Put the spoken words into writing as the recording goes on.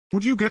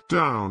Would you get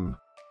down?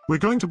 We're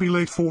going to be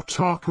late for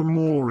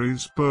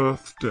Takamori's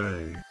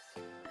birthday.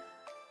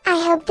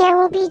 I hope there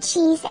will be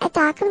cheese at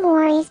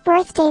Takamori's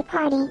birthday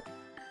party.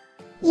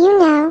 You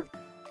know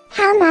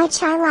how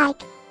much I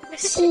like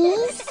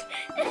cheese.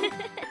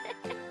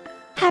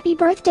 Happy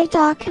birthday,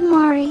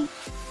 Takamori.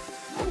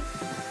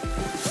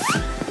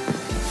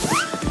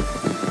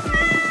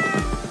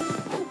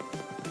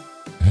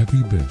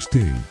 Happy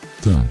birthday,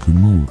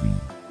 Takamori.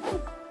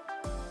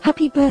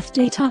 Happy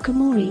birthday,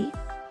 Takamori.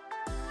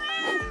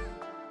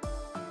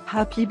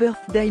 Happy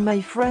birthday,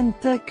 my friend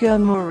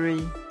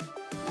Takamori.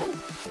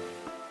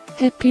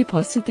 Happy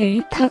birthday,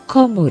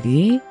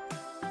 Takamori.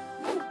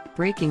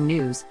 Breaking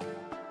news.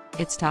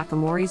 It's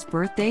Takamori's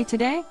birthday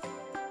today?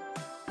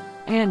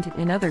 And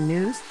in other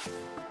news,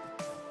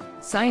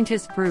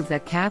 scientists prove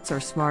that cats are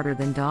smarter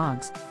than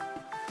dogs.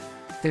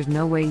 There's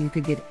no way you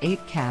could get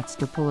 8 cats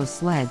to pull a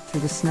sled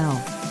through the snow.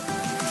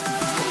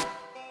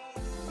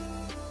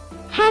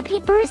 Happy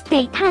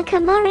birthday,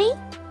 Takamori.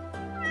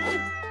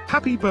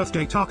 Happy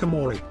birthday,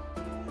 Takamori.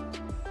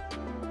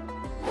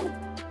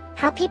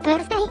 Happy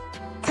birthday,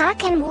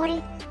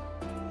 Takamori.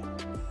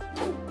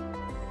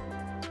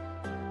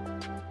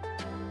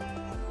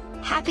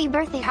 Happy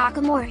birthday,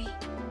 Takamori.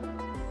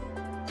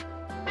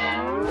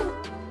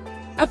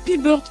 Happy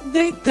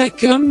birthday,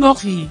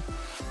 Takamori.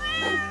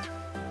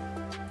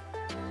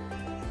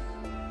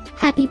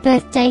 Happy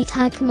birthday,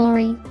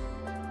 Takamori.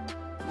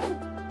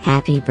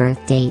 Happy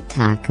birthday,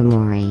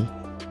 Takamori.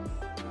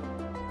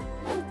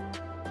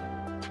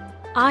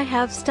 I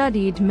have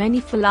studied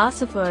many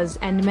philosophers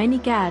and many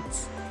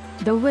cats.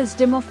 The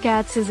wisdom of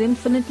cats is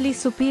infinitely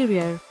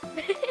superior.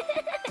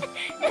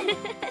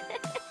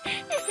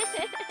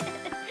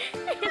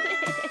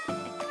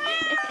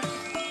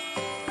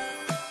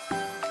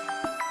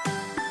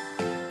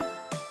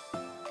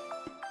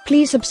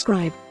 Please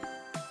subscribe,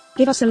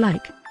 give us a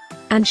like,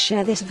 and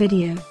share this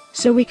video,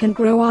 so we can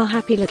grow our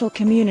happy little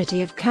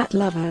community of cat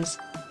lovers.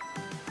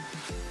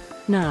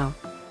 Now,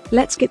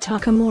 let's get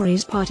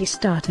Takamori's party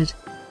started.